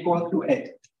it is equal to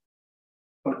A.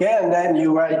 Okay, and then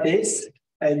you write this,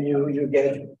 and you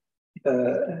get,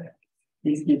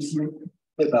 this gives you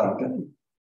the boundary.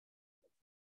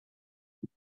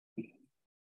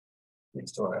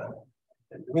 So I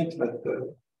can do it, but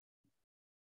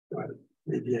well,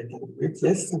 maybe I can do it,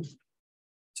 yes.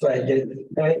 So I get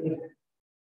A,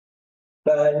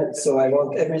 so I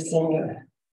want everything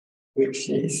which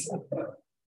is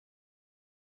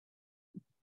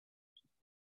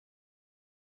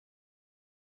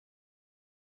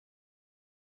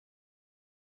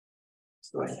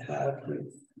so I have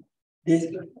this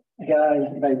guy,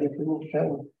 by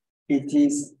definition, it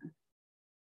is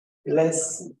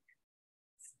less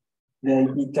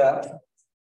than beta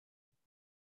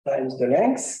times the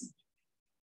length.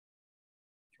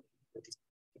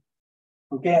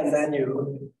 Okay, and then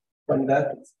you, from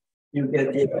that, you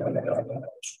get the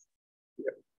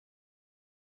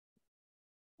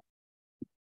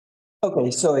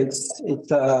okay, so it's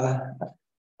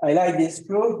I like this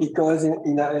proof because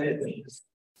in a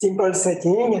simple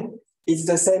setting, it's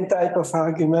the same type of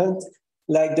argument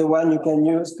like the one you can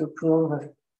use to prove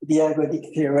the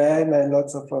ergodic theorem and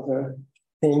lots of other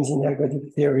things in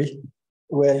ergodic theory,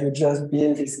 where you just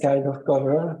build this kind of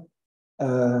cover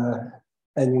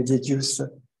and you deduce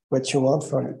what you want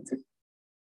from it.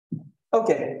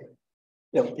 Okay.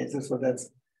 Yeah, okay, so that's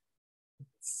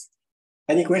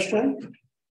any question?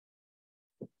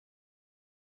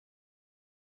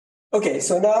 Okay,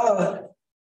 so now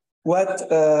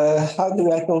how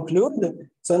do I conclude?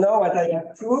 So now what I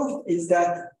have proved is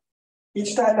that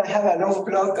each time I have a long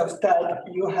block of type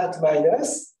U hat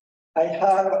minus, I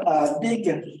have a big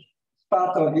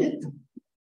part of it,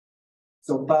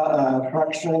 so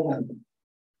fraction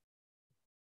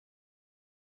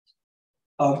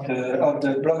of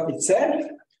the block itself,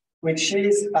 which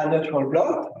is a neutral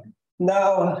block.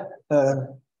 Now,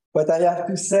 what I have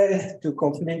to say to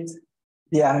complete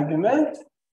the argument,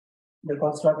 the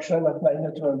construction of my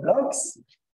neutral blocks,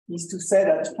 is to say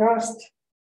that first,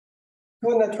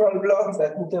 two neutral blocks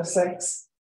that intersect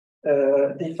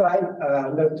define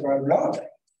a neutral block.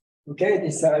 Okay,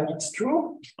 this time it's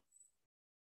true.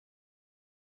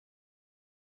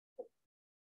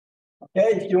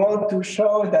 Okay, if you want to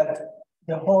show that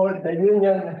the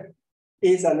union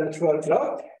is a neutral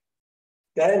block,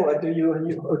 then what do you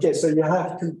okay, so you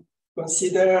have to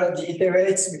consider the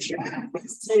iterates which are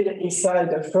still inside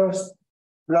the first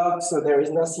block, so there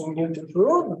is nothing new to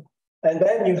prove. And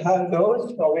then you have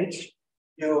those for which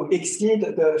you exceed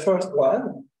the first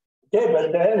one. Okay,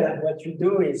 but then what you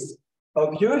do is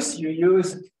obvious. You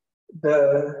use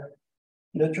the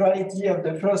neutrality of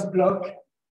the first block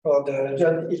for the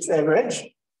just its average.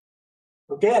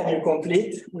 Okay, and you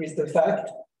complete with the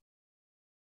fact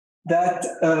that,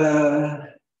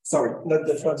 sorry, not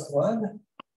the first one.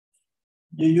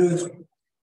 You use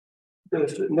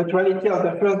the neutrality of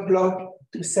the first block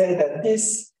to say that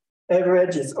this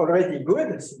average is already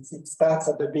good since it starts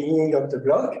at the beginning of the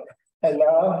block. And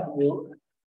now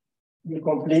you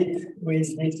complete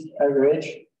with this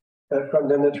average from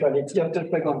the neutrality of the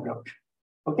second block.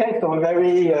 Okay, so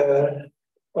very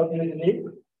obviously,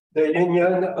 the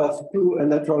union of two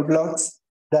neutral blocks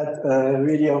that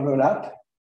really overlap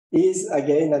is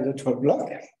again a neutral block.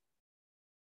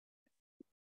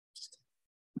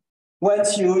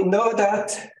 Once you know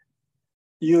that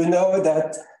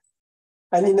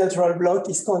any neutral block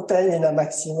is contained in a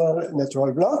maximal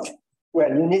neutral block, well,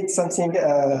 you need something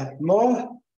more,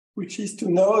 which is to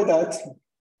know that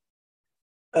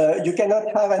you cannot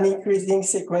have an increasing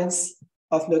sequence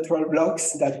of neutral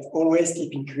blocks that always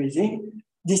keep increasing.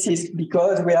 This is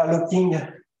because we are looking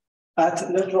at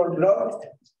neutral blocks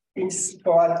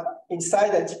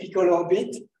inside a typical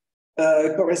orbit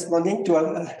corresponding to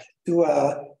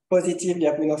a positive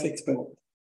Lyapunov exponent.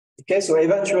 Okay, so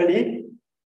eventually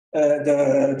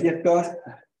the Birkhoff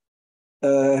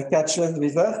catches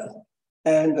with us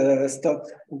and stop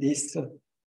this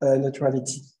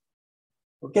neutrality.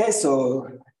 Okay, so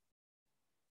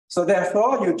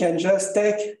therefore you can just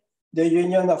take the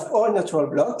union of all neutral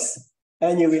blocks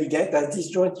and you will get a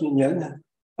disjoint union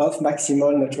of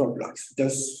maximal neutral blocks,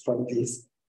 just from these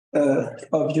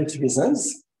obvious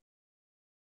reasons.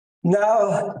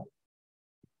 Now,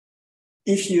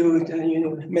 if you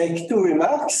make two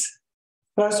remarks,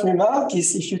 first remark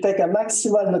is if you take a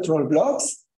maximal neutral block,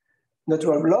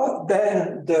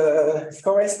 then the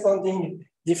corresponding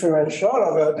differential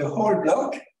over the whole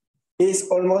block is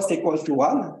almost equal to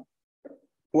 1.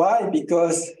 Why?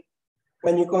 Because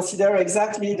when you consider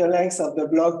exactly the length of the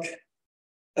block,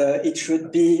 it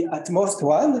should be at most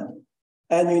 1,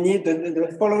 and you need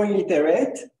the following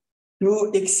iterate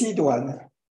to exceed 1.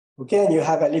 Okay, and you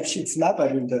have a Lipschitz map.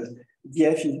 I mean, the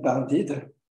df is bounded.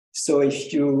 So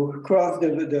if you cross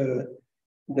the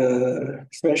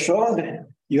threshold,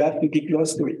 you have to be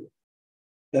close to it.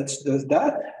 That does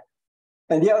that.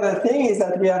 And the other thing is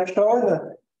that we have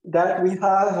shown that we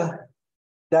have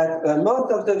that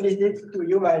most of the visits to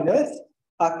U minus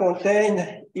are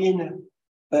contained in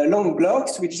long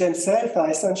blocks, which themselves are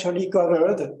essentially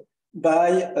covered by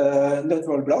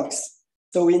neutral blocks.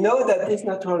 So we know that these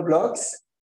neutral blocks,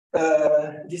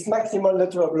 these maximal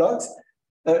neutral blocks,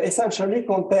 essentially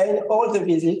contain all the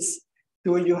visits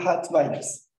to U hat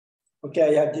minus.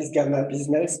 Okay, I have this gamma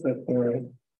business, but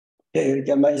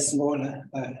gamma is small.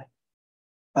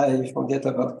 I forget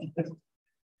about it.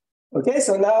 Okay,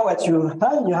 so now what you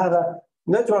have a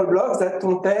neutral blocks that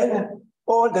contain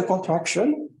all the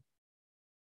contraction,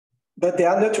 but they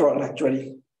are neutral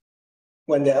actually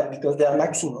because they are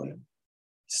maximal.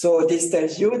 So this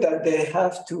tells you that they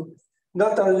have to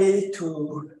not only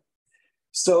to.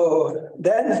 So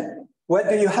then, what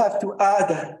do you have to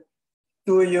add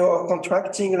to your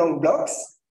contracting long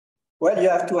blocks? Well, you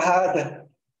have to add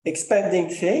expanding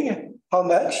thing. How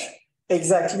much?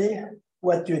 Exactly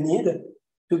what you need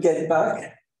to get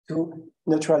back to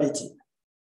neutrality.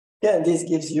 Okay, and this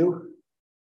gives you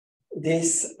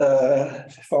this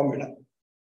formula.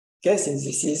 Okay, since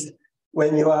this is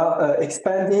when you are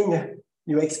expanding,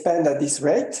 you expand at this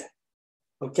rate.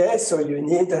 Okay, so you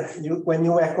need, when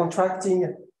you were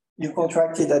contracting, you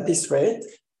contracted at this rate.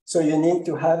 So you need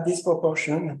to have this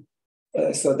proportion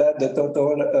so that the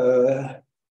total,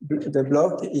 the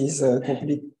block is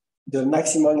complete. The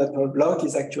maximal neutral block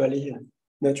is actually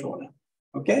neutral.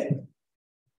 Okay.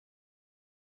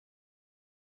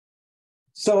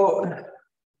 So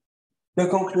the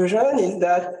conclusion is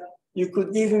that you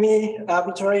could give me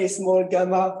arbitrarily small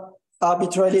gamma,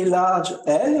 arbitrarily large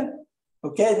L.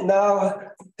 Okay, now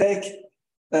take,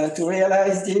 to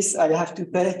realize this, I have to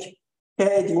take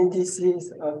K, the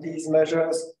indices of these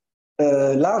measures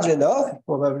large enough,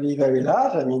 probably very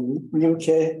large. I mean, mu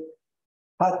K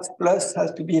hat plus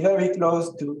has to be very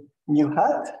close to mu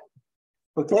hat.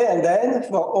 Okay, and then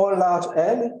for all large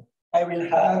L, I will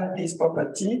have this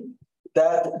property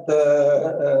that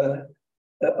the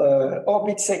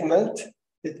orbit segment,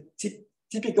 the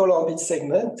typical orbit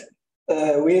segment,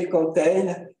 will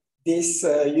contain this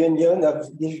union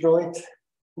of disjoint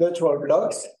neutral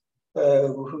blocks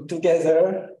who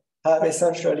together have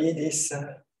essentially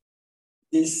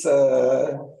this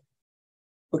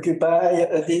occupy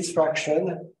this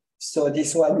fraction. So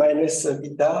this 1 minus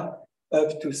beta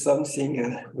up to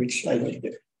something which I will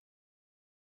do.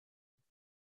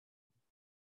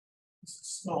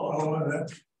 Small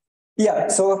element. Yeah,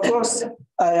 so of course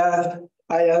I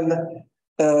am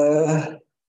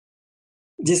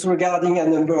disregarding a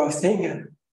number of things.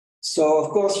 So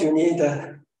of course you need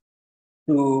to,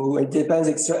 it depends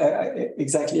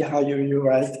exactly how you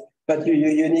write, but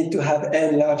you need to have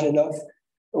n large enough.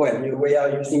 Well, we are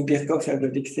using Birkhoff's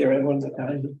ergodic theorem all the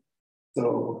time.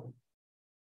 So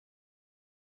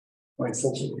for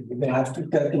instance, you may have to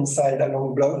cut inside a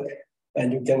long block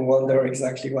and you can wonder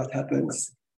exactly what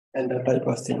happens and that type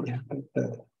of thing.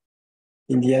 But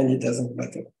in the end, it doesn't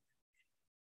matter.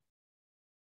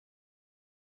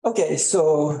 Okay,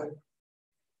 so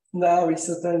now is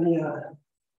certainly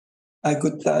a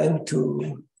good time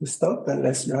to stop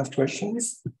unless you have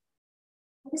questions.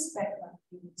 What is spectral?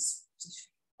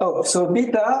 Oh, so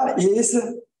beta is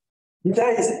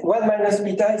 1 minus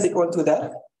beta is equal to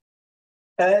that.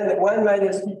 And 1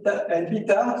 minus beta, and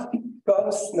beta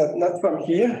comes not from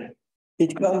here,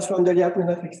 it comes from the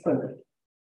Lyapunov exponent.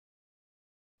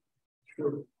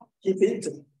 So keep it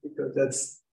because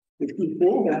that's the key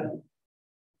thing.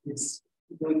 It's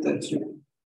good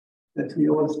that we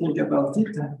all think about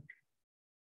it.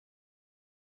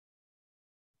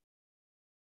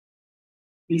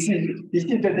 This is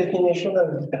the definition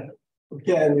of beta.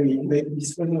 Okay, and we make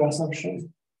this further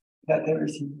assumption that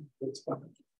everything is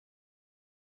perfect.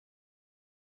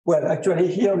 Well,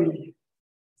 actually, here we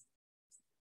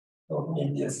don't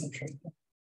need the assumption.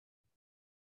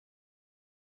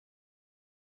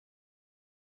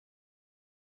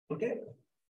 Okay.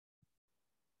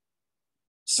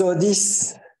 So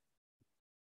this,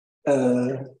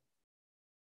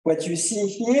 what you see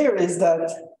here is that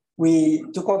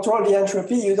to control the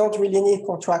entropy, you don't really need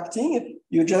contracting.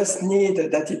 You just need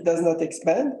that it does not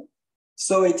expand.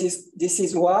 So this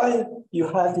is why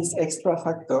you have this extra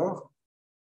factor.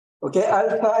 Okay,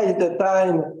 alpha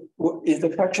is the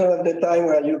fraction of the time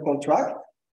where you contract.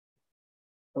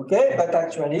 Okay, but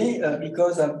actually,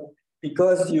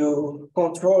 because you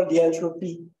control the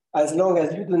entropy as long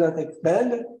as you do not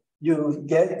expand, you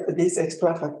get this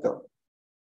extra factor.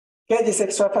 Okay, this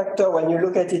extra factor, when you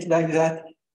look at it like that,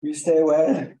 you say,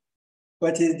 well,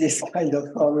 what is this kind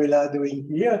of formula doing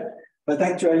here? But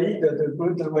actually, the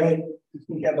good way to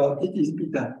think about it is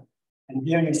beta. And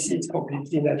here you see it's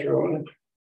completely natural.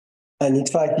 And in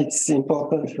fact, it's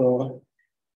important for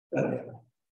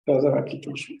further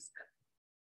applications.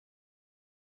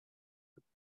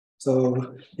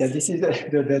 So yeah, this is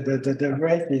the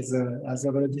break has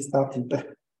already started.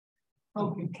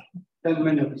 Okay, 10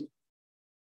 minutes.